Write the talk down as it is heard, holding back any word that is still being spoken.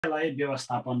कार्यालय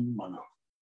व्यवस्थापन बनाऊ।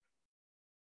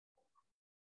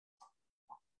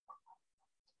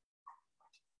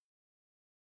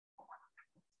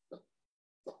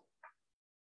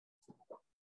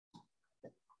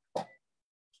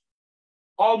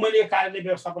 अब मैले कार्यालय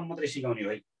व्यवस्थापन मात्रै सिकाउने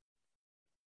है।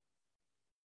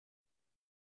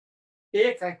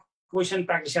 एक क्वेसन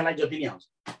प्र्याक्टिसलाई जति नै आउँछ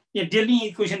यहाँ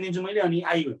डेली क्वेसन दिन्छु मैले, अनि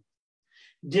आइगयो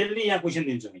डेली यहाँ क्वेसन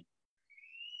दिन्छु मैले।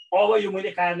 अब यो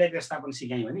मैले कार्यालय व्यवस्थापन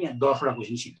सिकाएँ भने यहाँ 10 वटा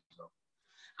क्वेसन सिक्छु।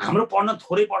 हाम्रो पढ्न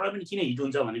थोरै पढ्दा पनि किन हिट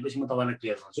हुन्छ भनेपछि म तपाईलाई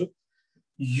क्लियर गर्छु।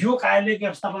 यो कार्यालय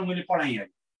व्यवस्थापन मैले पढाएँ है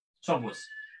सपोज,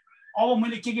 अब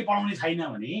मैले के पढाउने छैन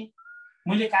भने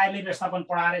मैले कार्यालय व्यवस्थापन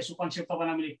पढाएर यसो कन्सेप्ट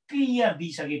तपाईलाई मैले क्लियर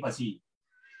दिइसकेपछि,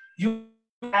 यो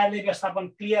कार्यालय व्यवस्थापन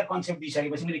क्लियर कन्सेप्ट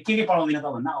दिइसकेपछि मैले के पढाउँदिन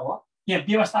त भन्दा अब यहाँ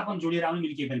व्यवस्थापन जोडेर आउने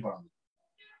मैले केही पनि पढाउँदिन।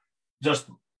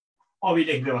 जस्तो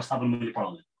अभिलेख व्यवस्थापन मैले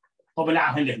पढाउँदिन, तपाईले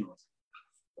आफै लेख्नुपर्छ।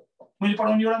 मैले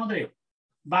पढाउने एउटा मात्रै हो,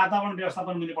 वातावरण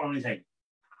व्यवस्थापन मैले पढाउने छैन,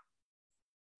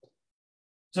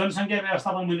 जनसङ्ख्या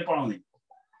व्यवस्थापन मैले पढाउँदिन,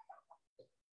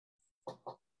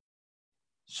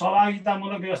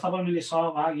 सहभागितामूलक व्यवस्थापन मैले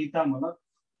सहभागितामूलक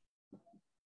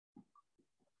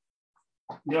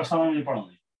व्यवस्थापन मैले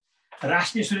पढाउँदिन,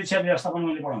 राष्ट्रिय सुरक्षा व्यवस्थापन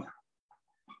मैले पढाउँदिन।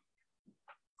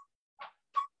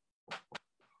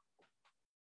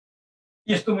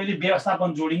 यस्तो मैले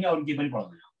व्यवस्थापन जोडिने अरू केही पनि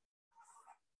पढाउँदिन।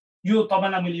 यो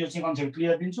तपाईलाई मैले यो चाहिँ कन्सेप्ट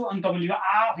क्लियर दिन्छु, अनि तपाईले यो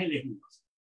आफै लेख्नुपर्छ।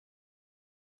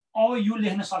 अब यो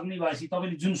लेख्न सक्ने भएपछि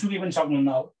तपाईले जुनसुकै पनि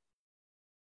सक्नुहुन्न अब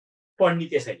पढ्ने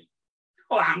त्यसरी।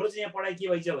 अब हाम्रो चाहिँ यहाँ पढाइ के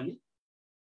भइछ भने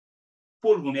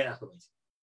पोल घुमेर जस्तो भइछ।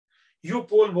 यो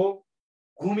पोल भो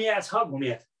घुमिया छ,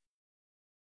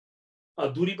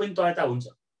 दूरी पनि तयता हुन्छ,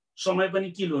 समय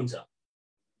पनि किल हुन्छ,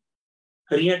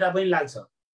 रियटा पनि लाग्छ,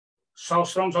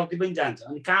 श्रम शक्ति पनि जान्छ,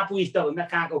 अनि कहाँ पुगिस् त भन्दा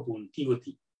कहाँको पुग्नु तीको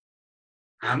ती।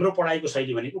 हाम्रो पढाइको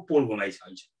शैली भनेको पोल घुमाइ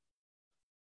छ।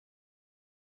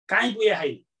 कहीँ पुगे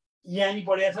छैन, यहाँ नि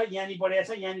पढेको छ, यहाँ नि पढेको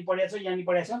छ, यहाँ नि पढेको छ, यहाँ नि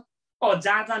पढेको छ। अब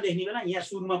जहाँ लेख्ने बेला यहाँ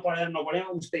सुरुमा पढेर नपढेमा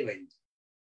उस्तै भइदिन्छ।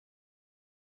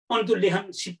 अनि त्यो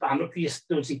लेखन सिप हाम्रो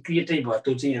त्यो चाहिँ क्रिएटै भयो,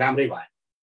 त्यो चाहिँ राम्रै भयो।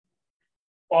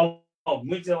 अब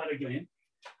मैले चाहिँ के भने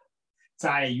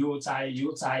चाहे यो चाहे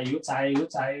यो चाहे यो चाहे यो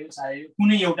चाहे यो चाहे यो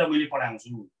कुनै एउटा मैले पढाउँछु,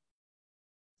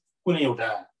 कुनै एउटा।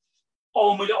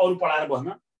 अब मैले अरू पढाएर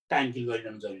बस्न टाइम किल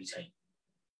गरिरहनु जरुरी छैन।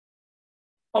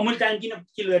 अब मैले टाइम किन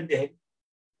किल गरेर देखेँ,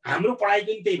 हाम्रो पढाइ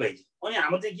पनि त्यही भइन्छ। अनि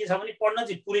हाम्रो चाहिँ के छ भने पढ्न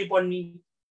चाहिँ पुरै पढ्ने,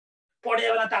 पढे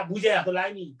बेला त बुझे जस्तो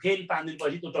लाग्यो नि, फेरि 5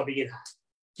 दिनपछि त्यो टपिकै थाहा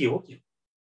के हो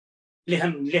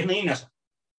लेख्नै नसक्छ।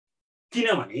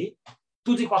 किनभने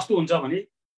त्यो चाहिँ कस्तो हुन्छ भने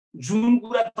जुन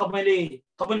कुरा तपाईले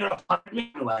एउटा फर्कमै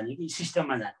जानु भयो भने कि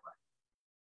सिस्टममा जानु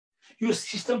भयो। यो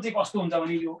सिस्टम चाहिँ कस्तो हुन्छ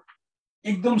भने यो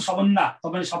एकदम सबभन्दा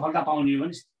तपाईले सफलता पाउने हो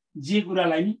भने जे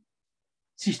कुरालाई नि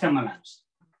सिस्टममा लानुहोस्।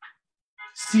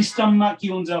 सिस्टममा के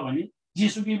हुन्छ भने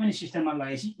जेसुकै पनि सिस्टममा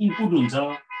लगाएपछि इनपुट हुन्छ,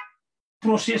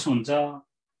 प्रोसेस हुन्छ,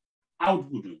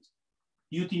 आउटपुट हुन्छ।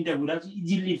 यो तीनटा कुरा चाहिँ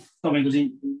इजिली तपाईको चाहिँ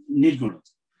निर्गुण हुन्छ।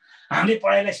 हामीले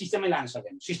पढाइलाई सिस्टममै लान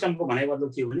सकेन। सिस्टमको भनाइ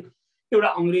मतलब के हो भने एउटा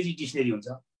अंग्रेजी डिक्सनरी हुन्छ,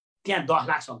 त्यहाँ 10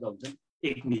 लाख शब्द हुन्छन्,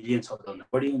 1 मिलियन शब्दभन्दा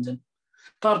बढी हुन्छन्।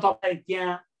 तर तपाईलाई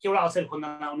त्यहाँ एउटा अक्षर खोज्न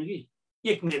नआउनु कि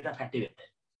 1 मिनेटमा फ्याक्टै भेट्दैन।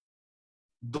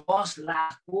 10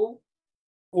 लाखको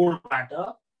ओडबाट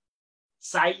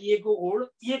चाहिएको ओड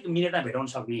 1 मिनेटमा भेटाउन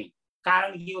सक्ने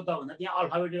कारण के हो त भन्दा त्यहाँ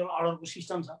अल्फाबेटिकल अर्डरको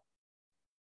सिस्टम छ।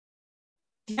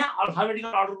 त्यहाँ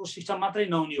अल्फाबेटिकल अर्डरको सिस्टम मात्रै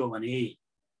नहुने हो भने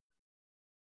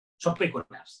सबै कुरा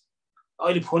लाग्छ।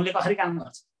 अहिले फोनले कसरी काम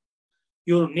गर्छ,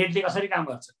 यो नेटले कसरी काम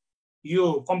गर्छ, यो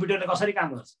कम्प्युटरले कसरी काम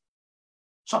गर्छ,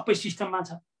 सबै सिस्टममा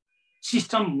छ।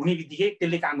 सिस्टम हुने बित्तिकै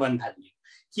त्यसले काम गर्न थाल्ने।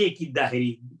 के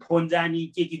किन्दाखेरि फोन जाने,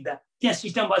 के किन्दा त्यहाँ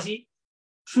सिस्टम बसी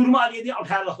सुरुमा अलिकति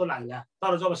अप्ठ्यारो जस्तो लाग्ला,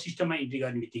 तर जब सिस्टममा इन्ट्री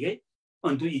गर्ने बित्तिकै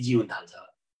अनि त्यो इजी हुन थाल्छ।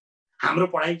 हाम्रो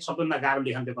पढाइ सबभन्दा गाह्रो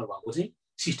लेखन पेपर भएको चाहिँ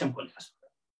सिस्टम खोल्ने छ।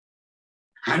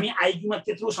 हामी आइक्यूमा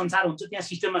त्यत्रो संसार हुन्छ, त्यहाँ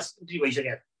सिस्टममा इन्ट्री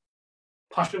भइसक्यो।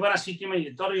 फर्स्ट पेपरमा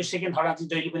सिस्टममै, तर यो सेकेन्ड थर्डमा चाहिँ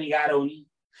जहिले पनि गाह्रो हुने।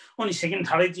 अनि सेकेन्ड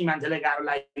थर्डै चाहिँ मान्छेलाई गाह्रो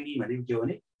लाग्ने भनेको के हो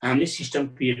भने हामीले सिस्टम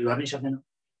क्रिएट गर्नै सकेनौँ।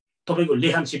 तपाईँको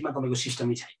लेखन सिटमा तपाईँको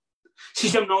सिस्टमै छैन।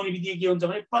 सिस्टम नहुने बित्तिकै के हुन्छ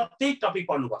भने प्रत्येक टपिक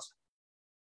पढ्नुपर्छ,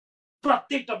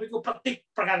 प्रत्येक टपिकको प्रत्येक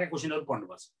प्रकारका क्वेसनहरू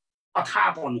पढ्नुपर्छ, अथाह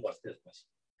पढ्नुपर्छ। त्यसपछि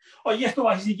अब यस्तो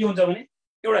भएपछि के हुन्छ भने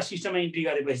एउटा सिस्टममा इन्ट्री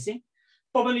गरेपछि चाहिँ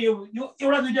तपाईँले यो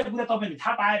एउटा दुईटा कुरा तपाईँले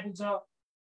थाहा पाए पुग्छ,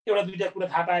 एउटा दुईटा कुरा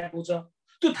थाहा पाए पुग्छ।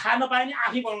 त्यो थाहा नपाए नि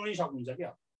आफै बनाउनै सक्नुहुन्छ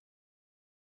क्या।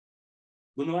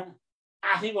 बुझ्नु भएन?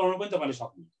 आफै बनाउनु पनि तपाईँले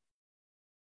सक्नुहुन्छ।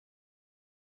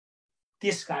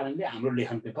 त्यस कारणले हाम्रो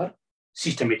लेखन पेपर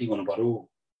सिस्टमेटिक हुनु पर्यो,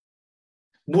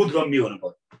 बोधगम्य हुनु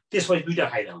पर्यो। त्यसपछि दुईटा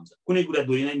फाइदा हुन्छ। कुनै कुरा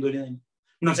दोहोरिँदैन,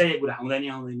 नचाहिएको कुरा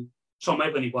आउँदैन, समय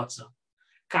पनि बच्छ।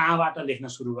 कहाँबाट लेख्न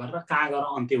सुरु गरेर कहाँ गएर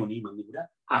अन्त्य हुने भन्ने कुरा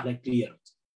आफूलाई क्लियर हुन्छ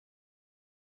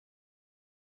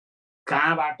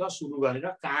कहाँबाट सुरु गरेर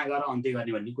कहाँ गएर अन्त्य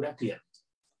गर्ने भन्ने कुरा क्लियर हुन्छ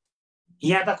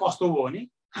यहाँ त कस्तो भयो भने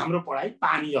हाम्रो पढाइ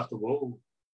पानी जस्तो भयो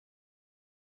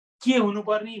के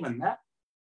हुनुपर्ने भन्दा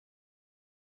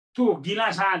त्यो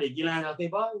गिलास हाले गिलास जस्तै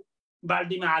भयो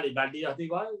बाल्टीमा हाले बाल्टी जस्तै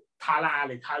भयो थाला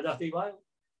हाले थाल जस्तै भयो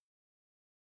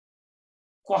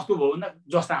कस्तो भयो भन्दा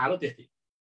जस्तो हालो त्यस्तै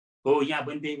हो यहाँ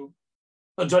पनि त्यही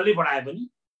हो जसले पढाए पनि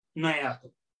नयाँ जस्तो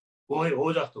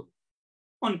हो जस्तो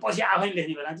अनि पछि आफैले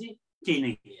लेख्ने बेला चाहिँ केही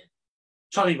नै क्लियर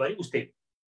सधैँभरि उस्तै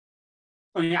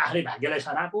अनि आफूले भाग्यलाई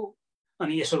सरापो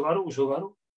अनि यसो गरौँ उसो गरौँ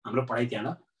हाम्रो पढाइ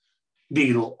त्यहाँ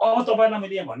बिग्रो अब तपाईँलाई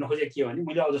मैले यहाँ भन्न खोजेको के भने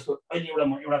मैले अब जस्तो अहिले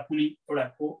एउटा कुनै एउटा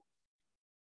को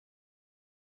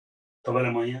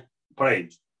तपाईँलाई म यहाँ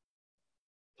पढाइदिन्छु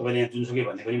तपाईँले यहाँ जुनसुकै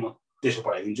भन्ने पनि म त्यसो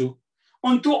पढाइदिन्छु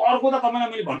अनि त्यो अर्को त तपाईँलाई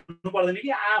मैले भन्नु पर्दैन कि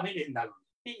आफै लेख्न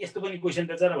थाल्नु यस्तो पनि क्वेसन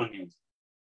रहेछ र भन्ने हुन्छ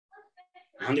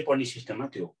हामीले पढ्ने सिस्टममा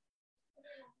त्यो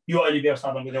यो अहिले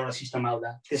व्यवस्थापनको एउटा सिस्टम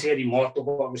आउला त्यसै गरी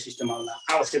महत्त्वको अर्को सिस्टम आउला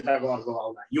आवश्यकताको अर्को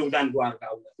आउला योगदानको अर्को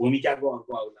आउला भूमिकाको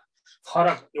अर्को आउला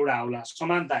फरक एउटा आउला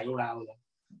समानता एउटा आउला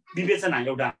विवेचना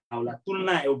एउटा आउला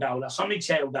तुलना एउटा आउला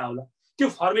समीक्षा एउटा आउला त्यो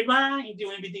फर्मेटमा इन्ट्री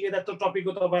हुने बित्तिकै त त्यो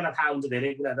टपिकको तपाईँलाई थाहा हुन्छ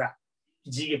धेरै कुरा त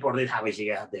जिके पढ्दै थाहा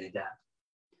भइसकेको छ धेरै त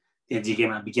त्यहाँ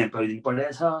जिकेमा विज्ञान प्रविधि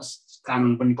पढाएको छ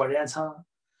कानुन पनि पढाएको छ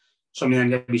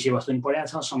संविधानका विषयवस्तु पनि पढाएको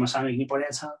छ समसामयिक पनि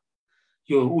पढाएको छ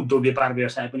यो उद्योग व्यापार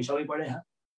व्यवसाय पनि सबै पढाएको छ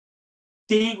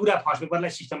त्यही कुरा फर्स्ट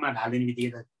पेपरलाई सिस्टममा ढालिदिने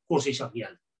बित्तिकै त कोर्सै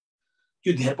सकिहाल्छ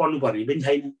यो धेरै पढ्नु पर्ने पनि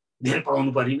छैन धेरै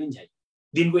पढाउनु पर्ने पनि छैन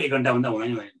दिनको 1 घण्टाभन्दा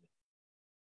हुँदैन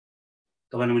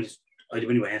तपाईँलाई मैले अहिले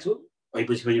पनि भनेको छु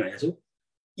भएपछि पनि भनेको छु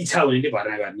इच्छा हुनेले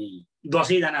भर्ना गर्ने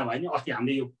 10 जना भयो भने अस्ति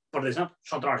हामीले यो प्रदेशमा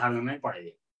 17-18 जना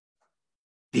पढाइदियो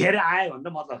धेरै आयो भने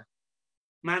त मतलब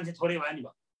मान्छे थोरै भयो नि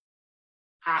भयो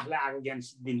आफूलाई आएको ज्ञान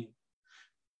दिने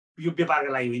यो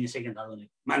व्यापारका लागि होइन सेकेन्ड थर्ड भने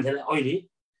मान्छेलाई अहिले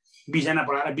 20 जना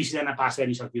पढाएर 20 जना पास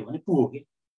गर्न सकियो भने पुग्यो कि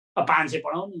अब 500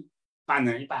 पढाउने 5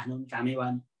 जना पास नहुने कामै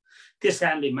भएन त्यस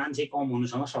कारणले मान्छे कम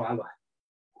हुनुसँग स्वभाव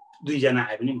भयो 2 जना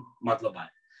आए पनि मतलब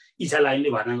भयो इच्छा लाग्ने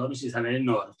भर्ना गर्नुहोस् इच्छा लाग्ने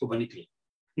नगर्नुहोस् त्यो पनि क्लियर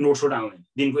नोट्सोट आउँदैन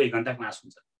दिनको 1 घण्टा क्लास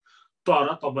हुन्छ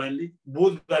तर तपाईँले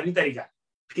बोध गर्ने तरिका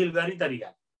फिल गर्ने तरिका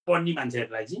पढ्ने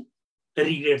मान्छेहरूलाई चाहिँ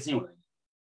रिग्रेट चाहिँ हुँदैन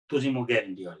त्यो चाहिँ म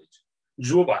ग्यारेन्टी गर्छु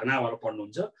जो भर्ना भएर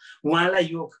पढ्नुहुन्छ उहाँलाई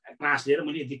यो क्लास लिएर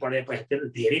मैले यति पढाए पछि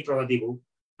धेरै प्रगति भयो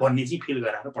भन्ने चाहिँ फिल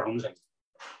गराएर पढाउन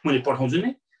सकिन्छ मैले पठाउँछु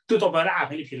नै त्यो तपाईँलाई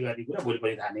आफैले फिल गर्ने कुरा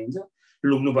भोलिपल्ट थाहा नै हुन्छ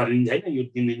लुक्नु पर्ने छैन यो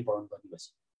दिनदेखि पढाउनु पर्ने पछि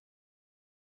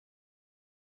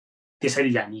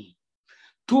त्यसरी जाने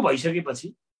त्यो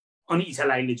भइसकेपछि अनि इच्छा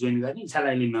लाग्ने जोइन गर्ने इच्छा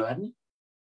लाग्ने नगर्ने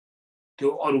त्यो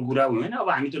अरू कुरा हुँदैन अब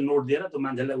हामी त्यो नोट दिएर त्यो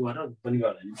मान्छेलाई उ गरेर पनि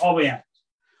गर्दैन अब यहाँ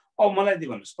अब मलाई यति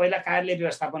भन्नुहोस् पहिला कार्यालय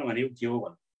व्यवस्थापन भनेको के हो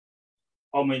भन्नु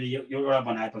अब मैले यो एउटा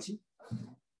बनाएपछि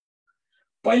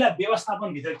पहिला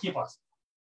व्यवस्थापनभित्र के पर्छ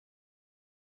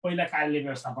पहिला कार्यालय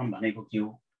व्यवस्थापन भनेको के हो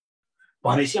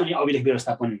भनेपछि अनि अभिलेख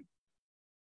व्यवस्थापन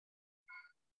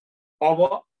अब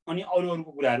अनि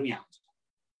अरूको कुराहरू यहाँ आउँछ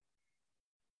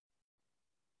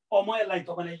अब म यसलाई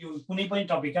तपाईँलाई यो कुनै पनि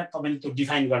टपिकका तपाईँले त्यो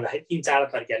डिफाइन गर्दाखेरि 3-4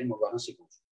 तरिकाले म गर्न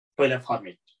सिकाउँछु पहिला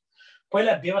फर्मेट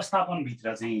पहिला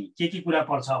व्यवस्थापनभित्र चाहिँ के कुरा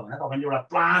पर्छ भने तपाईँले एउटा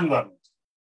प्लान गर्नुहुन्छ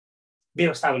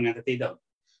व्यवस्थापनमा त त्यही त हो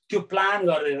त्यो प्लान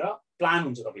गरेर प्लान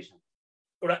हुन्छ तपाईँसँग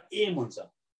एउटा एम हुन्छ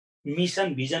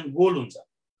मिसन भिजन गोल हुन्छ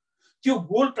त्यो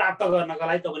गोल प्राप्त गर्नका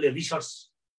लागि तपाईँले रिसोर्स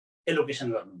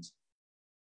एलोकेसन गर्नुहुन्छ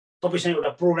तपाईँसँग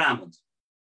एउटा प्रोग्राम हुन्छ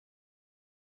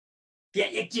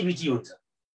त्यहाँ एक्टिभिटी हुन्छ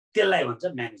त्यसलाई भन्छ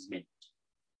म्यानेजमेन्ट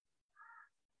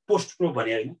पोस्ट प्रो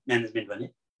भने होइन म्यानेजमेन्ट भने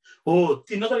हो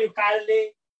तिम्रो त यो कार्यालय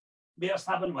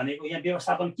व्यवस्थापन भनेको यहाँ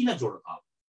व्यवस्थापन किन जोड्नु पर्यो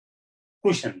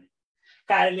क्वेसनले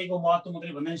कार्यालयको महत्त्व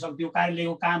मात्रै भन्दा नि सक्थ्यो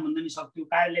कार्यालयको काम भन्दा नि सक्थ्यो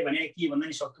कार्यालय भने के भन्दा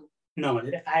नि सक्थ्यो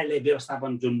नभनेर कार्यालय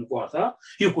व्यवस्थापन जोड्नुको अर्थ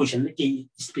यो क्वेसनले केही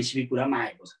स्पेसिफिक कुरामा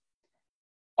आएको छ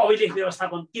अभिलेख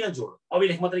व्यवस्थापन किन जोड्यो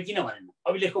अभिलेख मात्रै किन भनेन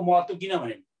अभिलेखको महत्त्व किन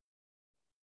भनेन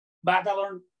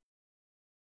वातावरण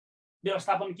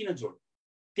व्यवस्थापन किन जोड्यो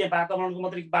त्यहाँ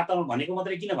वातावरण भनेको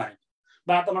मात्रै किन भनेन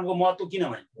वातावरणको महत्त्व किन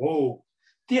भने हो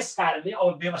त्यस कारणले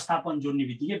अब व्यवस्थापन जोड्ने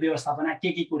बित्तिकै व्यवस्थापनमा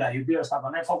के कुरा यो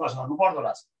व्यवस्थापनलाई फोकस गर्नु पर्दो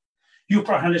रहेछ यो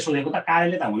प्रश्नले सोधेको त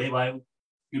कार्यले त हुँदै भयो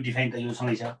यो डिफाइन त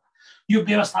योसँगै छ यो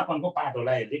व्यवस्थापनको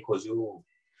पाटोलाई हेर्दै खोज्यो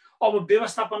अब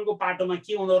व्यवस्थापनको पाटोमा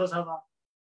के हुँदो रहेछ त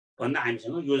भन्दा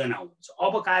हामीसँग योजना आउँछ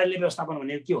अब कार्यालय व्यवस्थापन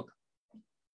भनेको के हो त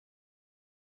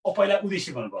अब पहिला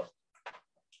उद्देश्य गर्नु पर्यो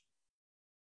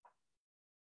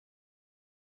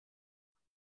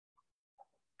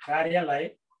कार्यालय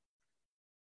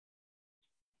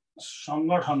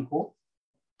संगठनको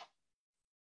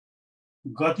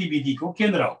गतिविधिको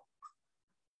केन्द्र हो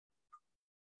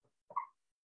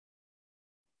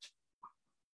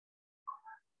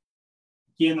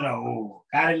केन्द्र हो,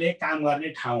 कार्यालय काम गर्ने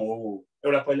ठाउँ हो।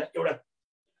 एउटा पहिला एउटा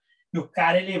यो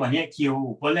कार्यालय भने के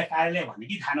हो, पहिला कार्यालय भने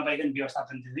कि थाहा नपाइकन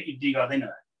व्यवस्थापन इन्ट्री गर्दैन।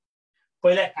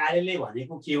 पहिला कार्यालय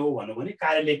भनेको के हो भन्नु भने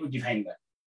कार्यालयको डिफाइन गर्नु,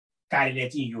 कार्यालय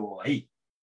चाहिँ यो हो है।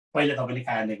 पहिला तपाईँले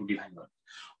कार्यालयको डिफाइन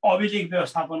गर्नु। अभिलेख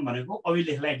व्यवस्थापन भनेको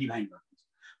अभिलेखलाई डिफाइन गर्नु।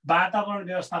 वातावरण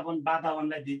व्यवस्थापन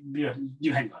वातावरणलाई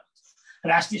डिफाइन गर्नु।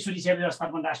 राष्ट्रिय सुरक्षा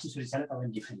व्यवस्थापन राष्ट्रिय सुरक्षालाई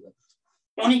तपाईँले डिफाइन गर्नु।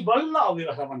 अनि बल्ल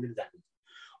व्यवस्थापनतिर जानु।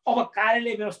 अब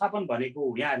कार्यालय व्यवस्थापन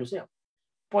भनेको यहाँ हेर्नुहोस् है,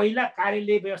 पहिला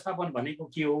कार्यालय व्यवस्थापन भनेको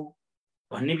के हो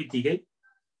भन्ने बित्तिकै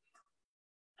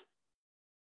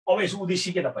अब यसो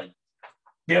उद्देश्य के त पहिला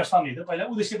व्यवस्थापन भित्र पहिला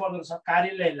उद्देश्य पर्दो छ।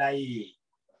 कार्यालयलाई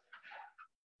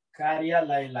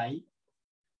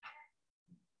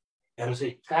हेर्नुहोस् है,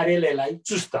 कार्यालयलाई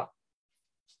चुस्त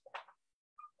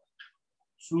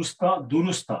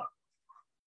दुरुस्त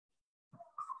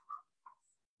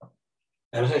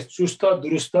हेर्नुहोस् है, चुस्त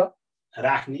दुरुस्त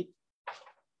राख्ने,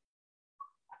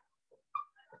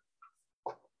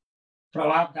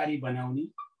 प्रभावकारी बनाउने,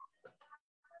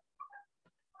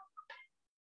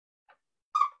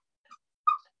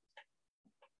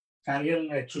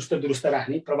 कार्यालयलाई चुस्त दुरुस्त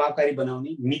राख्ने, प्रभावकारी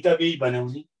बनाउने, मितव्ययी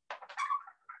बनाउने,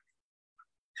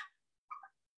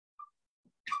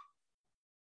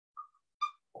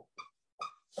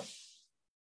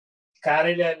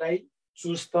 कार्यालयलाई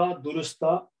चुस्त दुरुस्त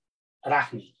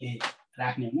राख्ने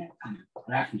राख्ने,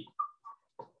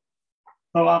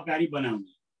 प्रभावकारी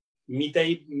बनाउने,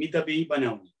 मितव्ययी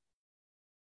बनाउने।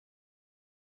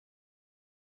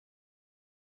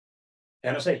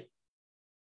 हेर्नुहोस् है,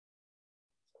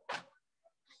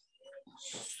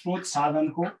 स्रोत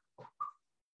साधनको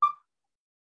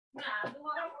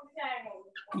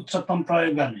उच्चतम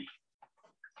प्रयोग गर्ने,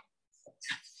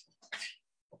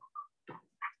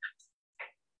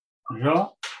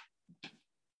 र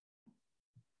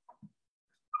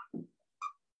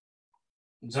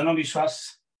जनविश्वास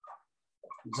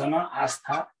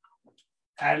जनआस्था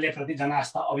कार्यालयप्रति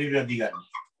जनआस्था अभिवृद्धि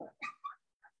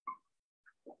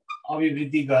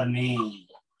गर्ने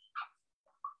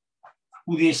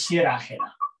उद्देश्य राखेर।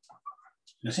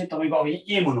 जस्तै तपाईको अब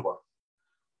एम हुनु पर्यो,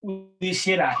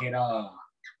 उद्देश्य राखेर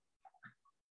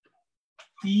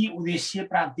ती उद्देश्य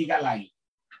प्राप्तिका लागि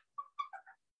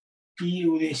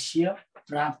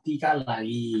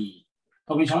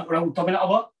तपाईले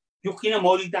अब यो किन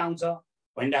मौलिकता आउँछ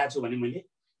भनिरहेको छु भने मैले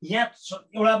यहाँ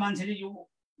एउटा मान्छेले यो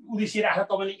उद्देश्य राखेर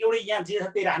तपाईले एउटै यहाँ जे छ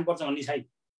त्यही राख्नुपर्छ भन्ने छैन।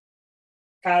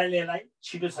 कार्यालयलाई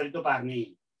छिटो छरितो पार्ने,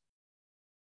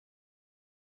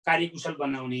 कार्यकुशल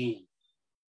बनाउने,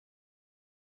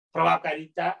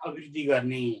 प्रभावकारिता अभिवृद्धि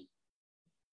गर्ने,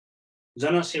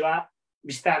 जनसेवा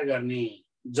विस्तार गर्ने,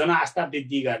 जनआस्था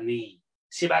वृद्धि गर्ने,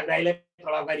 सेवाग्राहीलाई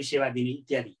प्रभावकारी सेवा दिने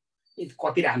इत्यादि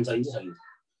कति राख्न सकिन्छ सकिन्छ।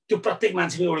 त्यो प्रत्येक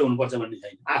मान्छेको एउटै हुनुपर्छ भन्ने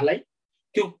छैन। आफूलाई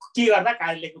त्यो के गर्दा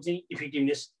कार्यालयको चाहिँ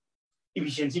इफेक्टिभनेस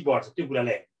इफिसियन्सी बढ्छ त्यो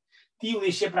कुरालाई ती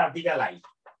उद्देश्य प्राप्तिका लागि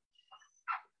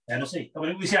हेर्नुहोस् है,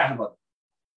 तपाईँले उद्देश्य राख्नु पर्यो।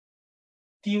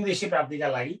 ती उद्देश्य प्राप्तिका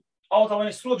लागि अब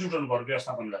तपाईँले स्रोत जुटाउनु पर्यो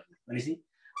व्यवस्थापन गर्ने भनेपछि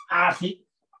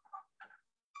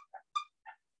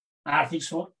आर्थिक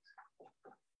स्रोत,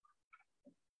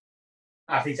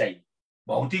 आर्थिक चाहियो,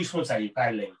 भौतिक स्रोत चाहियो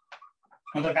कार्यालयमा,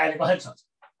 मतलब कार्यालय कसरी चल्छ।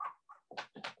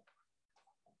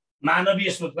 मानवीय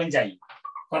स्रोत पनि चाहियो,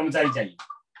 कर्मचारी चाहियो,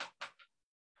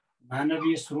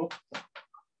 मानवीय स्रोत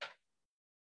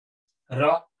र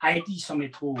आईटी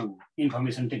समेतको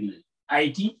इन्फर्मेसन टेक्नोलोजी,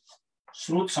 आईटी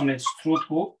स्रोत समेत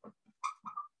स्रोतको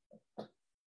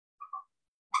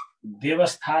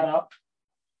व्यवस्था र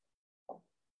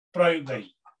प्रयोग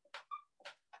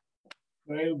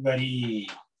गरी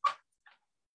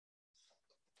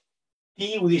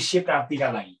ती उद्देश्य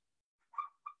प्राप्तिका लागि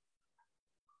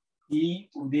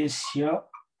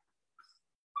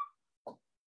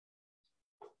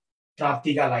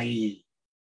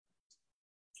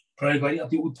प्रयोग गरी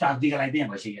अति प्राप्तिका लागि त्यहाँ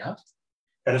भइसक्यो।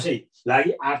 हेर्नुहोस् है,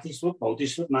 लागि आर्थिक स्रोत, भौतिक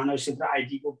स्रोत, मानव स्रोत र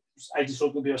आईटी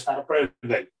स्रोतको व्यवस्था र प्रयोग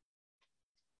गरी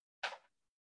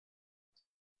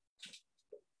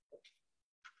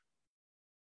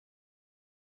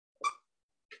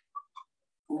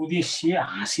उद्देश्य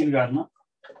हासिल गर्न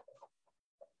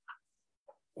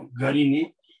गरिने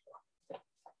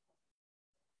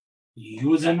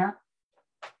योजना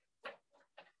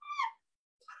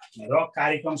र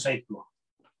कार्यक्रम सहितको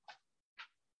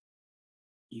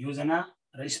योजना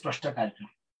र स्पष्ट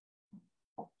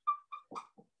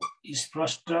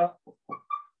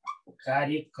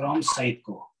कार्यक्रम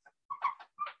सहितको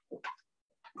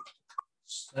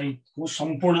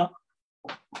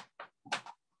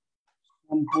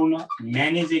सम्पूर्ण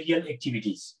मैनेजरियल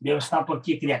एक्टिभिटीज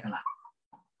व्यवस्थापकीय क्रियाकलाप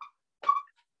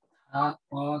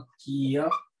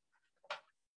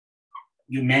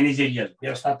यो म्यानेजरियल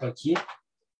व्यवस्थापकीय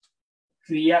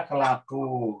क्रियाकलापको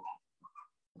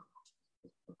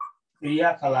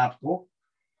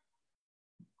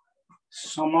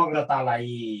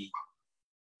समग्रतालाई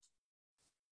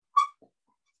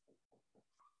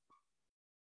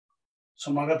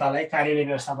कार्यालय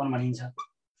व्यवस्थापन भनिन्छ।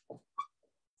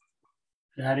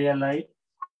 कार्यालय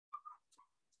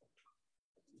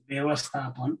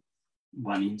व्यवस्थापन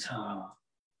भनिन्छ।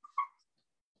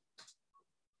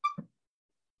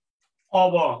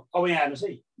 अब यहाँ हेर्नुस्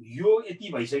है, यो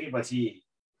यति भइसकेपछि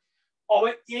अब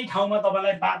यही ठाउँमा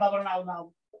तपाईलाई वातावरण आउन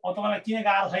अब तपाईलाई किन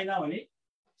गाह्रो छैन भने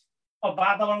अब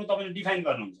वातावरणको तपाईले डिफाइन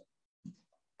गर्नुहुन्छ।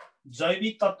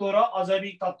 जैविक तत्त्व र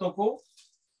अजैविक तत्त्वको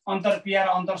अन्तरक्रिया र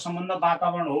अन्तरसम्बन्ध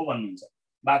वातावरण हो भन्नुहुन्छ।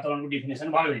 वातावरणको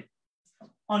डेफिनेसन भयो।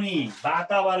 अनि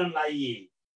वातावरणलाई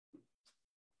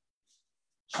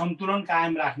सन्तुलन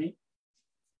कायम राख्ने,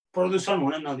 प्रदूषण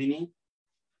हुन नदिने,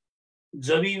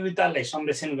 जैविक विविधतालाई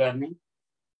संरक्षण गर्ने।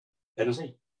 हेर्नुस् है,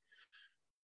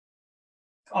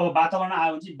 अब वातावरण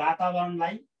आयो भने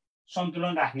वातावरणलाई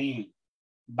सन्तुलन राख्ने,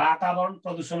 वातावरण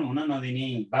प्रदूषण हुन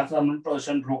नदिने, वातावरण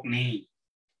प्रदूषण रोक्ने,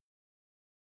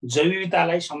 जैविक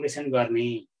विविधतालाई संरक्षण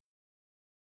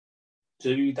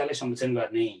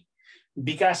गर्ने,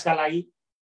 विकासका लागि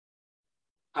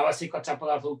आवश्यक कच्चा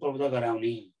पदार्थ उपलब्ध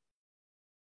गराउने,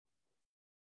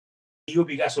 यो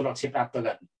विकासको लक्ष्य प्राप्त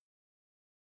गर्ने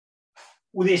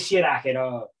उद्देश्य राखेर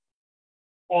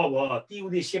अब ती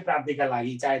उद्देश्य प्राप्तिका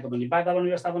लागि चाहे तपाईले वातावरण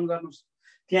व्यवस्थापन गर्नुस्,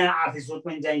 त्यहाँ आर्थिक स्रोत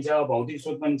पनि चाहिन्छ, भौतिक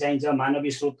स्रोत पनि चाहिन्छ,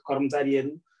 मानवीय स्रोत कर्मचारीहरू।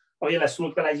 अब यसलाई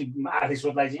स्रोतका लागि आर्थिक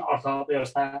स्रोतलाई चाहिँ अर्थ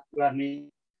व्यवस्था गर्ने,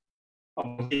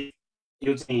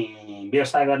 यो चाहिँ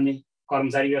व्यवस्था गर्ने,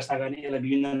 कर्मचारी व्यवस्था गर्ने, यसलाई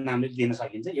विभिन्न नामले दिन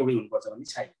सकिन्छ। एउटै हुनुपर्छ भन्ने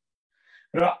छैन।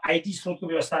 र आइटी स्रोतको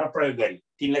व्यवस्था र प्रयोग गरी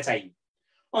तिनलाई चाहियो।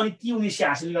 अनि ती उद्देश्य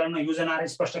हासिल गर्न योजना र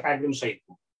स्पष्ट कार्यक्रम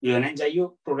सहितको योजना पनि चाहियो,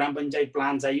 प्रोग्राम पनि चाहियो,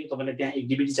 प्लान चाहियो, तपाईलाई त्यहाँ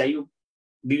एक्टिभिटी चाहियो,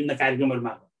 विभिन्न कार्यक्रमहरू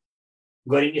मार्फत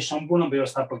गरिने सम्पूर्ण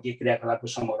व्यवस्थापकीय क्रियाकलापको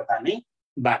समग्रता नै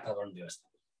वातावरण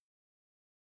व्यवस्थापन।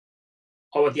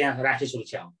 अब त्यहाँ राष्ट्रिय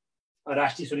सुरक्षा हो।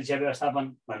 राष्ट्रिय सुरक्षा व्यवस्थापन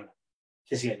भनेर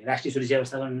त्यसै गरी राष्ट्रिय सुरक्षा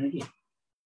व्यवस्थापन भने के?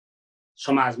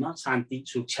 समाजमा शान्ति,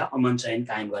 सुरक्षा, अमन चयन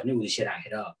कायम गर्ने उद्देश्य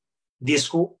राखेर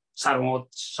देशको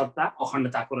सार्वभौमसत्ता,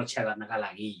 अखण्डताको रक्षा गर्नका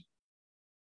लागि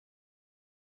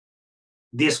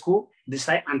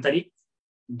देशलाई आन्तरिक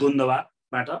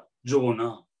द्वन्द्वबाट जोगाउन,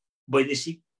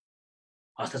 वैदेशिक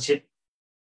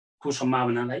हस्तक्षेपको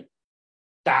सम्भावनालाई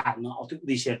टार्न त्यो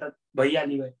उद्देश्य त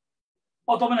भइहाल्ने भयो।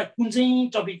 अब तपाईलाई कुन चाहिँ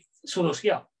टपिक सोधोस्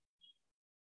क्या?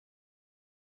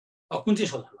 अब कुन चाहिँ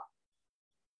सोध्नु?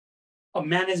 अब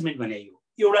म्यानेजमेन्ट भने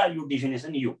एउटा यो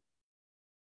डेफिनेसन यो।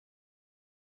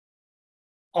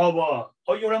 अब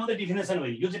एउटा मात्रै डेफिनेसन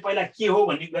होइन, यो चाहिँ पहिला के हो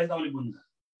भन्ने कुरा चाहिँ तपाईले बुझ्नु।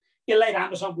 यसलाई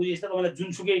राम्रोसँग बुझेपछि त तपाईलाई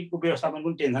जुनसुकैको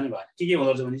व्यवस्थापनको टेन्सनै भएन। के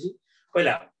हुँदो रहेछ भनेपछि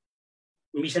पहिला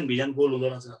मिसन भिजन गोल हुँदो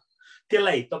रहेछ,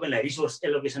 त्यसलाई तपाईलाई रिसोर्स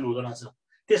एलोकेसन हुँदो रहेछ,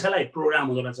 त्यसलाई प्रोग्राम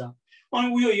हुँदो रहेछ। अनि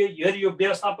यो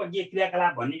व्यवस्थापकीय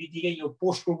क्रियाकलाप भन्ने बित्तिकै यो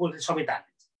पोस्ट प्रोपोजल सबै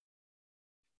तान्दिन्छ।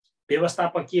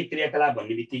 व्यवस्थापकीय क्रियाकलाप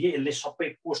भन्ने बित्तिकै यसले सबै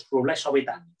पोस्ट प्रोलाई सबै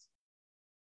तान्दिन्छ।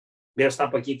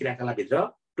 व्यवस्थापकीय क्रियाकलापभित्र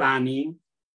planning,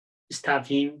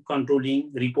 staffing, controlling,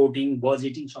 reporting,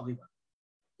 budgeting सबै भयो।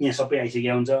 यहाँ सबै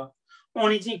आइसकेको हुन्छ।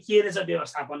 अनि चाहिँ के रहेछ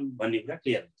व्यवस्थापन भन्ने कुरा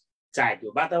क्लियर हुन्छ। चाहे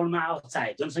त्यो वातावरणमा आओस्,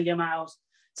 चाहे जनसङ्ख्यामा आओस्,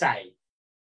 चाहे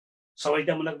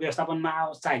सहभागितामूलक व्यवस्थापनमा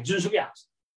आओस्, चाहे जुनसुकै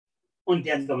आओस्। अनि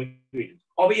त्यहाँ चाहिँ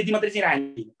अब यति मात्रै चाहिँ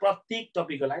राख्ने प्रत्येक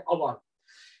टपिकलाई। अब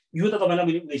यो त तपाईँलाई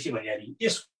मैले उद्देश्य भनिहालेँ।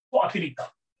 यसको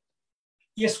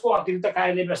अतिरिक्त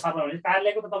कार्यालय व्यवस्थापन भने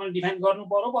कार्यालयको त तपाईँले डिफाइन गर्नु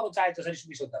पर्यो, चाहे जसरी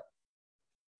सुकै सोध्दा।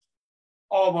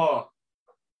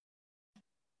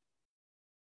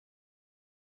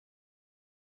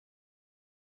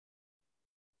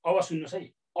 अब सुन्नुहोस् है,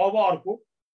 अब अर्को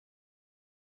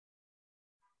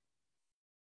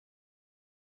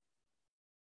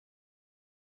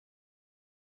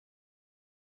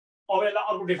अब यसलाई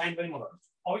अर्को डिफाइन पनि म गर्छु।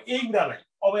 अब यही कुरालाई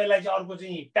अब यसलाई चाहिँ अर्को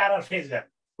चाहिँ प्याराफ्रेज गर्ने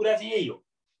कुरा चाहिँ यही हो।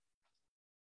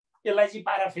 यसलाई चाहिँ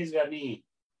प्याराफ्रेज गर्ने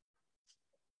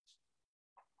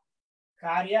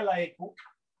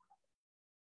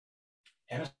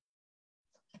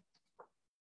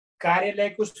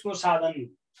कार्यालयको स्रोत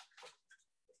साधन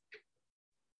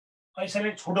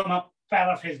यसरी छोटोमा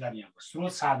प्याराफ्रेज गर्ने। अब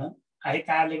स्रोत साधन आहे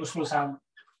कार्यालयको स्रोत साधन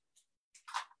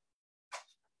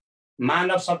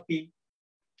मानव शक्ति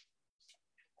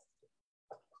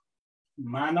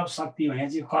भने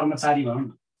चाहिँ कर्मचारी भनौँ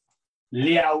न।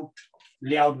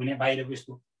 लेआउट भने बाहिरको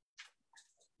यस्तो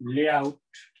लेआउट,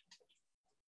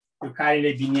 त्यो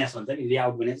कार्यालय विन्यास भन्छ नि।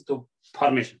 लेआउट भने चाहिँ त्यो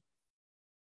फर्मेसन।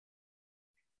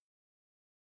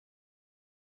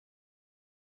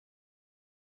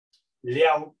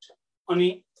 लेआउट अनि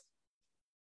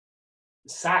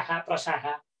शाखा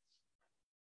प्रशाखा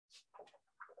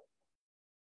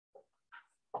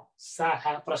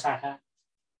शाखा प्रशाखा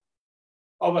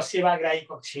अब सेवाग्राही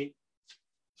कक्ष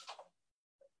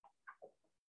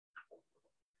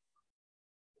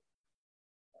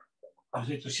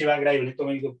त्यो सेवाग्राही भने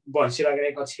तपाईको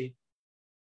सेवाग्राही कक्ष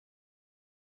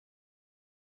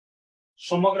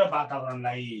समग्र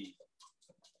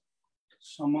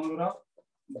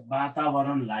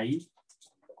वातावरणलाई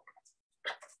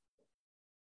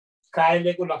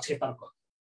कार्यालयको लक्ष्यतर्फ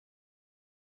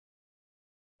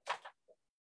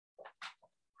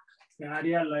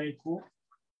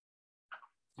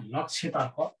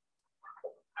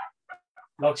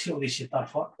लक्ष्य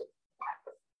उद्देश्यतर्फ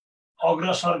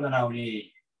अग्रसर गराउने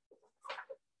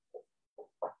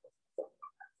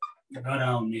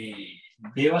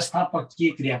व्यवस्थापकीय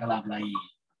क्रियाकलापलाई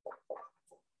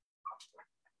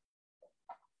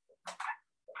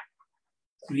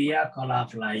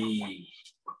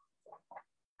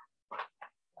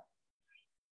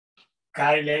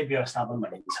कार्यालय व्यवस्थापन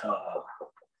भनिन्छ।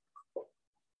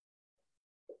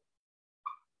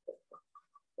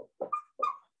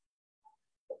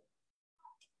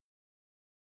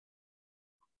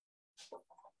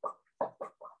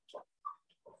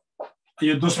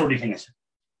 यो दोस्रो डेफिनेसन,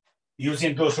 यो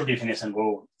चाहिँ दोस्रो डेफिनेसन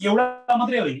हो। एउटा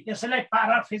मात्रै होइन, यसैलाई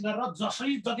प्याराफ्रेज गरेर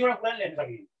जतिवटा कुरा लेख्न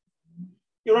सकिन्छ।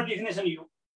 एउटा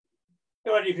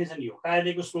डेफिनेसन यो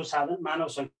कार्यालयको स्रोत साधन मानव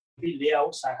शक्ति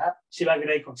लेआउट शाखा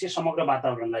सेवाग्राही कक्ष समग्र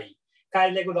वातावरणलाई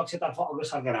कार्यालयको लक्ष्यतर्फ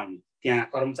अग्रसर गराउने। त्यहाँ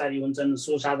कर्मचारी हुन्छन्,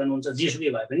 स्रोत साधन हुन्छ, जेसुकै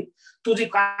भए पनि त्यो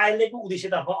चाहिँ कार्यालयको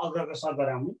उद्देश्यतर्फ अग्रसर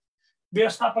गराउने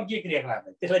व्यवस्थापकीय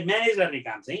क्रियाकलाप, त्यसलाई म्यानेज गर्ने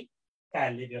काम चाहिँ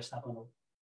कार्यालय व्यवस्थापन हो।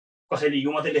 कसैले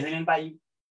यो मात्रै लेख्न पाइयो,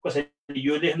 कसैले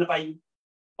यो लेख्न पाइयो।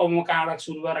 अब म कहाँबाट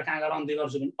सुरु गरेर कहाँ गएर अन्त्य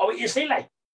गर्छु भने अब यसैलाई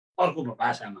अर्को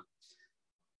भाषामा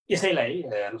यसैलाई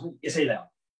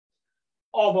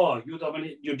अब यो तपाईँले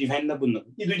यो डिफाइन त बुझ्नु।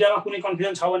 यी दुईटामा कुनै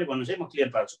कन्फ्युजन छ भने भन्नुहोस् है, म क्लियर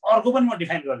पार्छु। अर्को पनि म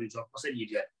डिफाइन गरिदिन्छु कसरी हिट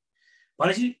गरेर।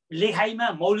 भनेपछि लेखाइमा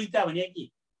मौलिकता भने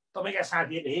कि तपाईँका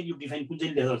साथीहरूले यो डिफाइन कुन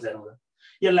चाहिँ लेख्दो रहेछ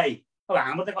यसलाई। अब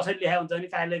हाम्रो त कसरी लेखा हुन्छ भने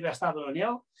कार्यालय व्यवस्थापन भने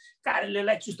हो,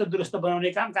 कार्यालयलाई चुस्त दुरुस्त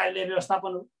बनाउने काम कार्यालय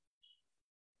व्यवस्थापन हो।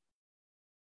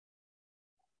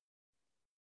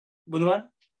 बुझ्नुभयो?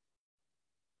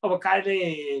 अब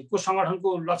कार्यालयको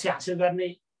सङ्गठनको लक्ष्य हासिल गर्ने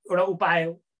एउटा उपाय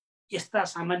हो। यस्ता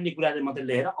सामान्य कुरा चाहिँ मात्रै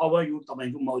लेखेर अब यो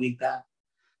तपाईँको मौलिकता,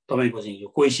 तपाईँको चाहिँ यो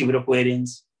कोहेसिभ र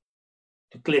कोहेरेन्स,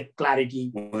 त्यो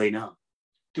क्ल्यारिटी हुँदैन,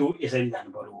 त्यो यसरी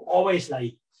जानु पर्यो। अब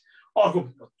यसलाई अर्को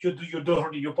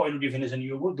यो पहिलो डेफिनेसन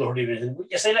यो हो, दोस्रो डेफिनेसन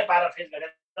हो। यसैलाई प्याराफ्रेज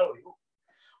गरेर हो।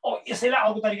 अब यसैलाई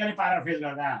अर्को तरिकाले प्याराफ्रेज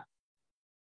गर्दा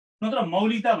नत्र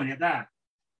मौलिकता भने त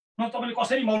न तपाईँले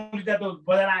कसरी मौलिकता त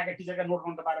बजार आएका टिचरका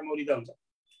नोटमा त पाएर मौलिकता हुन्छ।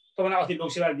 तपाईँलाई अस्ति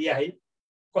लोकसेवा दिए है,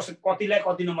 कतिलाई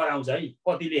कति नम्बर आउँछ है,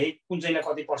 कतिले है कुन चाहिँलाई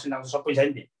कति पर्सेन्ट आउँछ सबै छ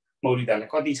नि। त्यहाँ मौलिकतालाई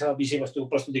कति छ, विषयवस्तुको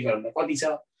प्रस्तुतिकरणलाई कति छ,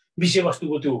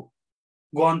 विषयवस्तुको त्यो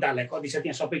गहनतालाई कति छ,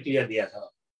 त्यहाँ सबै क्लियर दिएको छ।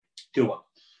 त्यो भयो।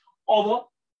 अब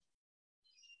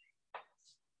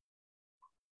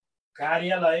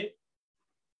कार्यालय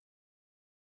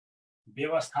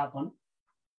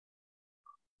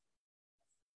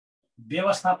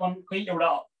व्यवस्थापनकै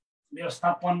एउटा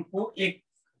व्यवस्थापनको एक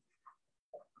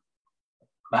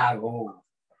भाग हो।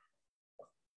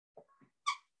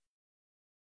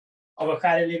 अब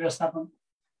कार्यालय व्यवस्थापन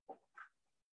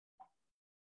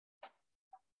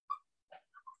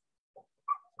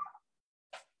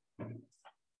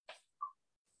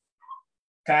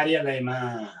कार्यालयमा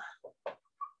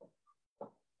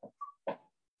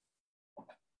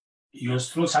यो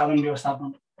स्रोत साधन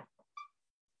व्यवस्थापन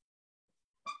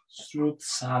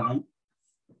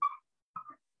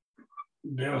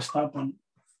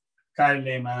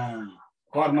कार्यालयमा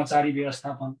कर्मचारी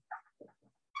व्यवस्थापन,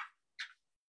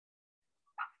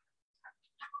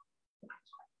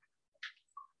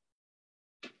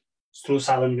 स्रोत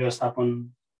साधन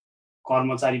व्यवस्थापन,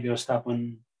 कर्मचारी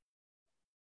व्यवस्थापन,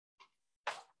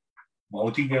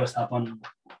 भौतिक व्यवस्थापन,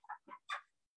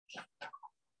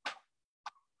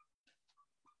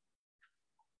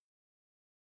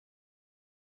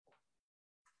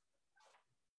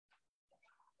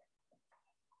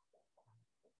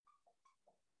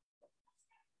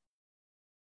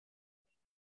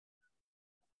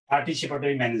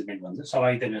 पार्टिसिपेटरी म्यानेजमेन्ट भन्छ,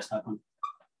 सहभागिता व्यवस्थापन।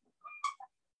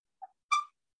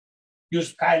 यो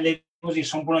कार्यालयको चाहिँ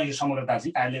सम्पूर्ण यो समग्रता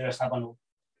चाहिँ कार्यालय व्यवस्थापन हो।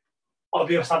 अब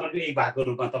व्यवस्थापनको एक भागको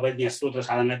रूपमा तपाईँले यहाँ स्रोत र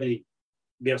साधनलाई पनि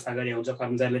व्यवस्था गरे हुन्छ,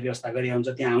 कर्मचारीलाई व्यवस्था गरे हुन्छ,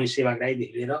 त्यहाँ आउने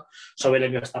सेवाग्राहीदेखि लिएर सबैलाई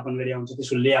व्यवस्थापन गरे हुन्छ।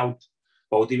 त्यसको लेआउट,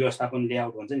 भौतिक व्यवस्थापन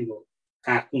लेआउट भन्छ नि,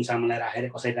 कहाँ कुन सामानलाई राखेर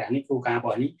कसरी राख्ने, को कहाँ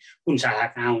बस्ने, कुन शाखा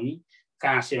कहाँ हुने,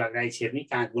 कहाँ सेवाग्राही छिर्ने,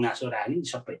 कहाँ गुनासो राख्ने,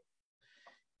 सबै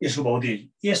यसको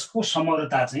भौतिक। यसको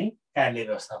समग्रता चाहिँ कार्यालय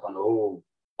व्यवस्थापन हो।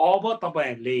 अब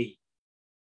तपाईहरुले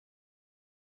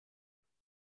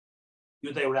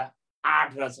यो त एउटा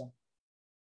आर्ट रहेछ,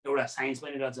 एउटा साइन्स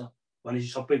पनि रहेछ भनेपछि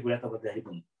सबै कुरा तपाईँ तयारी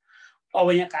पनि।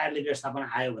 अब यहाँ कार्यालय व्यवस्थापन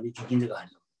आयो भने झुकिन्छ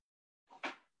घाँटी।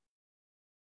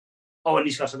 अब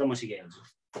निष्कर्ष त म सिकाइहाल्छु।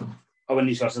 अब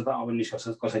निष्कर्ष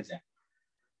कसरी चाहिँ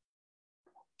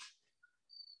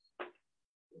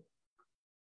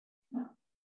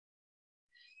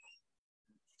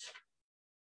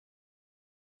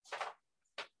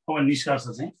अब निष्कर्ष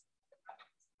चाहिँ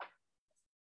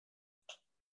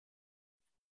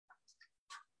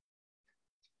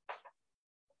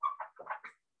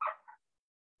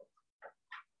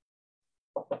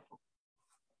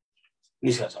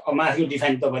निष्कर्ष अब माथिको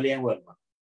डिफाइन तपाईले यहाँ गर्नु।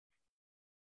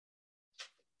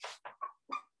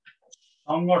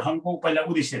 संगठनको पहिला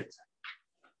उद्देश्य छ।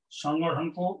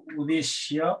 संगठनको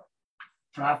उद्देश्य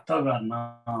प्राप्त गर्न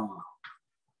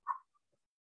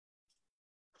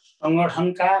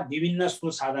संगठनका विभिन्न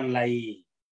स्रोत साधनलाई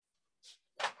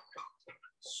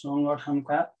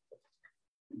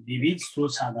विविध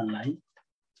स्रोत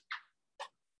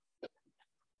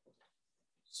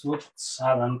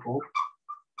साधनको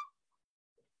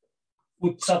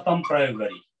उच्चतम प्रयोग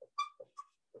गरी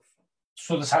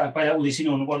स्रोत साधन पहिला उद्देश्य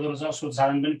हुनु पर्दो रहेछ। स्रोत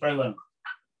साधन पनि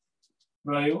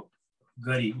प्रयोग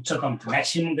गरी उच्चतम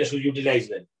म्याक्सिमम त्यसको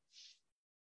युटिलाइज गरी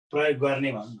प्रयोग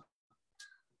गर्ने भन्नु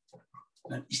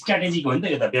स्ट्र्याटेजिक हो नि त।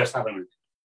 यो त व्यवस्थापन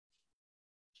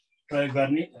प्रयोग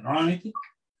गर्ने रणनीति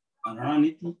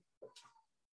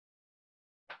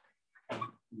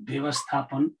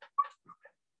व्यवस्थापन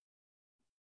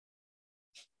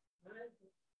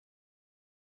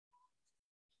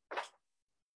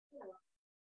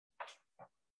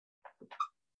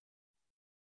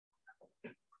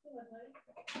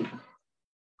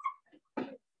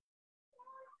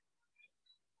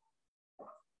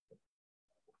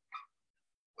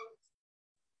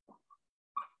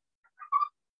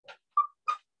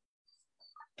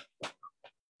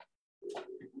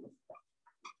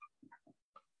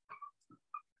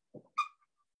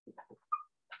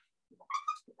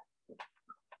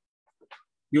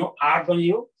यो आर्ट पनि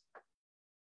हो,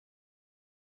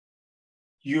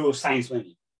 यो साइन्स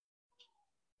पनि।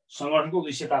 संगठनको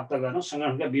उद्देश्य प्राप्त गर्न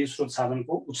संगठनका विविध स्रोत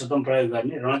साधनको उच्चतम प्रयोग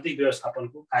गर्ने रणनीतिक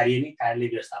व्यवस्थापनको कार्य नै कार्यालय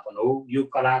व्यवस्थापन हो। यो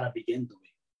कला र विज्ञान दुवै।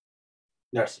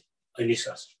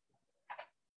 निष्कर्ष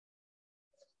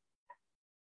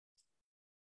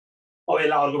अब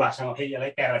यसलाई अर्को भाषामा फेरि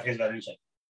यसलाई प्याराफ्रेज गरिन्छ।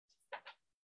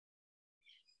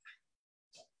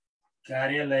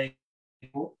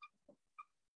 कार्यालयको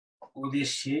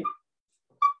उद्देश्य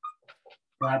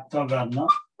प्राप्त गर्न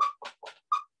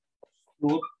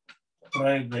स्रोत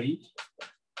प्रयोग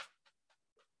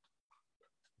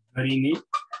गरिने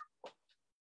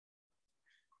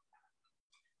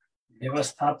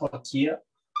व्यवस्थापकीय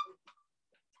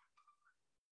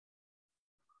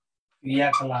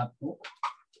क्रियाकलापको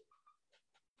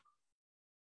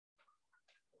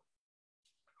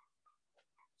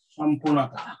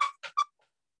सम्पूर्णता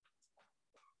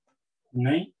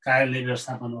नै कार्यालय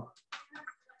व्यवस्थापन हो।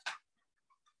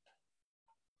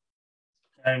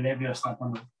 कार्यालय व्यवस्थापन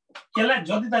हो। यसलाई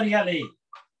जति तरिकाले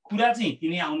कुरा चाहिँ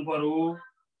तिनी आउनु पर्यो।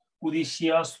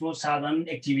 उद्देश्य, स्रोत साधन,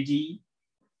 एक्टिभिटी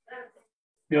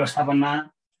व्यवस्थापनमा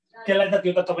त्यसलाई त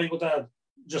त्यो त तपाईको त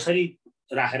जसरी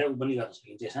राखेर उ पनि गर्न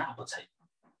सकिन्छ, यसमा आपत छैन।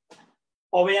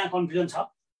 अब यहाँ कन्फ्युजन छ।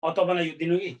 अब तपाईलाई यो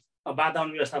दिनु कि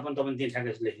वातावरण व्यवस्थापन तपाईले त्यही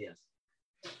ठ्याक्कै लेखिहाल्छ।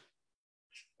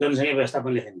 जनसङ्ख्या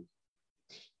व्यवस्थापन लेख्नु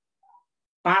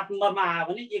 5 नम्बरमा आयो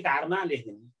भने 1 हारमा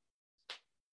लेख्दिनु।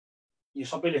 यो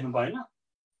सबै लेख्नु भएन।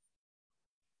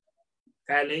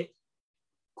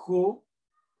 कार्यालयको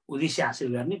उद्देश्य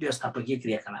हासिल गर्ने व्यवस्थापकीय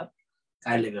क्रियाकलाप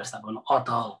कार्यालय व्यवस्थापन अत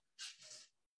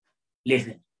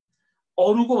लेख्दिनु।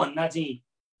 अरूको भन्दा चाहिँ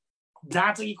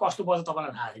जहाँ चाहिँ कस्तो पर्छ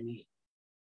तपाईलाई थाहा छैन कि,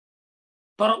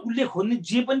 तर उसले खोज्ने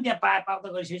जे पनि त्यहाँ प्राप्त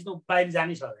गरिसकेपछि उ बाहिर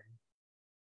जानै सक्दैन।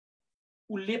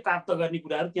 उसले प्राप्त गर्ने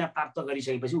कुराहरू त्यहाँ प्राप्त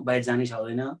गरिसकेपछि उ बाहिर जानै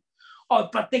सक्दैन। अब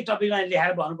प्रत्येक टपिकमा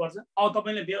लेखाएर बस्नुपर्छ। अब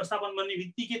तपाईले व्यवस्थापन गर्ने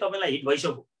बित्तिकै तपाईलाई हिट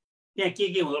भइसक्यो त्यहाँ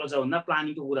के हुँदो रहेछ भन्दा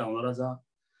प्लानिङको कुरा हुँदो रहेछ,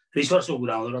 रिसोर्सको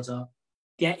कुरा हुँदो रहेछ,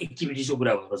 त्यहाँ एक्टिभिटिजको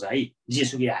कुरा हुँदो रहेछ है,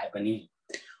 जेसुकै आए पनि।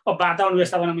 अब वातावरण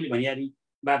व्यवस्थापन मैले भनिहालेँ,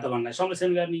 वातावरणलाई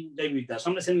संरक्षण गर्ने, जैव विविधता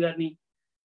संरक्षण गर्ने,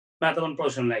 वातावरण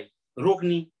प्रदूषणलाई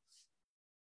रोक्ने,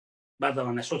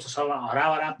 वातावरणलाई स्वच्छ सबल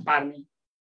हराभरा पार्ने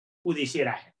उद्देश्य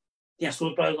राखे त्यहाँ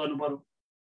स्रोत प्रयोग गर्नु पर्यो।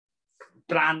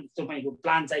 प्लान तपाईको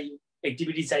प्लान चाहियो,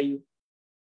 एक्टिभिटी चाहियो।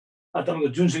 तपाईको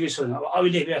जुनसुकै सोच्नु। अब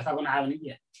अभिलेख व्यवस्थापन आयो भने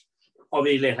के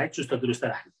अभिलेखलाई चुस्त दुरुस्त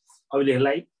राख्ने,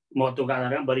 अभिलेखलाई महत्त्वको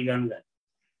आधारमा वर्गीकरण गर्ने,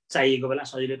 चाहिएको बेला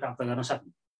सजिलै प्राप्त गर्न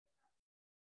सक्ने,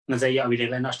 नचाहिए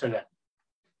अभिलेखलाई नष्ट गर्ने,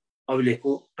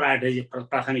 अभिलेखको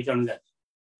प्राथमिकरण जाति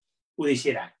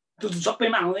उद्देश्य राख त्यो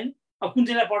सबैमा आउँदैन अब कुन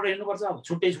चाहिँलाई पढेर हेर्नुपर्छ अब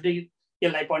छुट्टै छुट्टै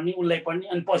यसलाई पढ्ने उसलाई पढ्ने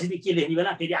अनि पछि के लेख्ने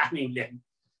बेला फेरि आफ्नै लेख्ने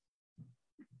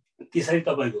त्यसरी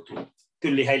तपाईँको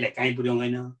त्यो लेखाइलाई कहीँ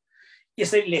पुर्याउँदैन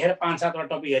यसरी लेखेर 5-7 वटा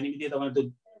टपिक हेर्ने बित्तिकै तपाईँले त्यो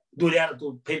दोहोऱ्याएर त्यो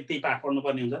फेरि त्यही पाठ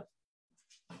पढ्नुपर्ने हुन्छ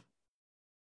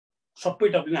सबै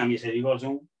टपिकमा हामी यसरी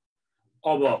गर्छौँ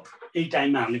अब यही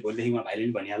टाइममा हामीले भोलिदेखि भाइले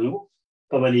पनि भनिहाल्नु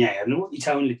तपाईँले यहाँ हेर्नु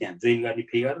इच्छा उनले त्यहाँ जोइन गर्ने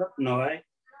फ्री गरेर नभए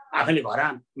आफैले घर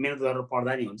मेहनत गरेर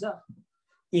पढ्दा नि हुन्छ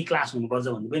यी क्लास हुनुपर्छ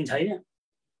भन्ने पनि छैन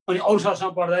अनि अरू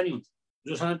सरसँग पढ्दा नि हुन्छ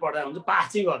जोसँग पढ्दा हुन्छ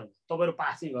पास चाहिँ गर्नु तपाईँहरू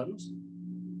पास चाहिँ गर्नुहोस्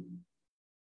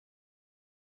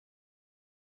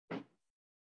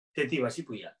त्यति भएपछि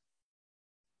पुगिहाल्छ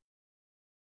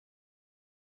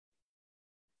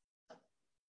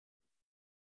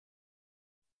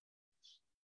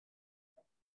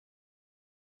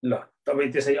ल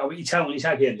तपाईँ त्यसै अब इच्छा हुने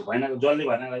साथीहरूले भएन जल्दी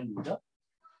भर्ना गरे हुन्छ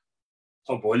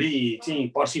अब भोलि चाहिँ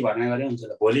पर्सि भर्ना गरे हुन्छ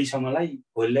ल भोलिसम्मलाई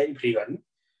भोलिलाई फ्री गर्ने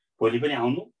भोलि पनि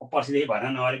आउनु पर्सिदेखि भर्ना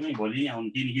नगरे पनि भोलि नै आउनु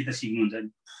केही त सिक्नुहुन्छ नि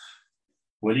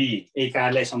भोलि यही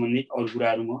कार्यालय सम्बन्धित अरू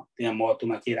कुराहरू म त्यहाँ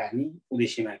महत्त्वमा के राख्ने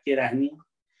उद्देश्यमा के राख्ने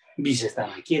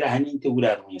विशेषतामा के राख्ने त्यो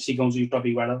कुराहरू म सिकाउँछु यो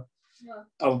टपिकबाट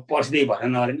अब पर्सिदेखि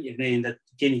भर्ना नगरे पनि एक न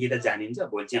केही त जानिन्छ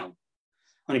भोलि चाहिँ आउनु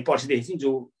अनि पर्सिदेखि चाहिँ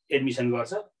जो एडमिसन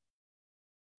गर्छ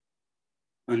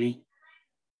अनि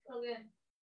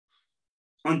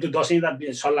त्यो दसैँ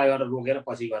त सल्लाह गरेर रोकेर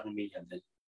पछि गर्नु मिलिहाल्छ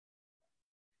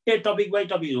ए टपिक बाई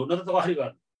टपिक हो न त कसरी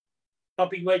गर्नु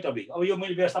टपिक बाई टपिक अब यो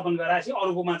मैले व्यवस्थापन गराएपछि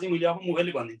अरूकोमा चाहिँ मैले अब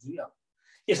मुखले भनिदिन्छु कि अब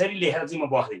यसरी लेखेर चाहिँ म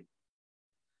बस्दैन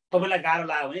तपाईँलाई गाह्रो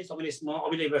लाग्यो भने तपाईँले म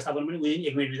अभिलेख व्यवस्थापन पनि विदिन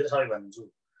 1 मिनटभित्र सबै भनिदिन्छु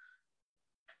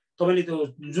तपाईँले त्यो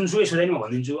जुनसुकै सोधाइ म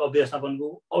भनिदिन्छु अब व्यवस्थापनको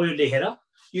अब यो लेखेर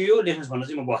यो लेख्नुहोस् भनेर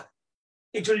चाहिँ म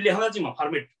बस्दैन एकचोटि लेख्दा चाहिँ म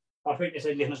फर्मेट पर्फेक्ट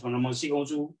यसरी लेख्नुहोस् भनेर म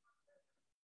सिकाउँछु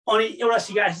अनि एउटा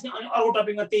सिकाएपछि अनि अर्को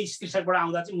टपिकमा त्यही शीर्षकबाट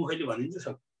आउँदा चाहिँ मुखैले भनिदिन्छु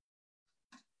सब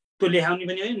त्यो लेखाउने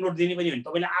पनि होइन नोट दिने पनि होइन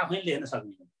तपाईँले आफैले लेख्न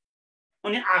सक्नुहुन्छ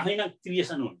अनि आफैमा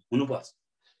क्रिएसन हुनुपर्छ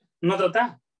नत्र त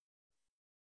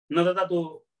त्यो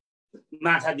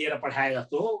माछा दिएर पठाए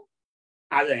जस्तो हो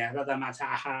आज हेर्दा त माछा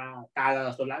आहा ताजा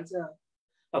जस्तो लाग्छ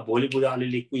अब भोलि पुरा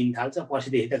अलिअलि कुहिन थाल्छ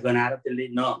पर्सिदेखि त गनाएर त्यसले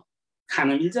न खान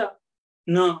मिल्छ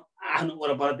न आफ्नो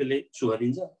वरपर त्यसले सुख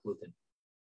दिन्छ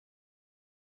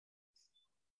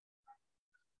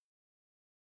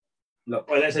ल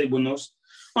पहिला यसरी बुझ्नुहोस्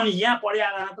अनि यहाँ पढे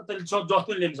आएन त त्यसले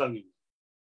जस्तो ल्याउन सक्ने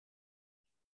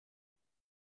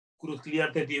कुरो क्लियर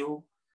त्यति हो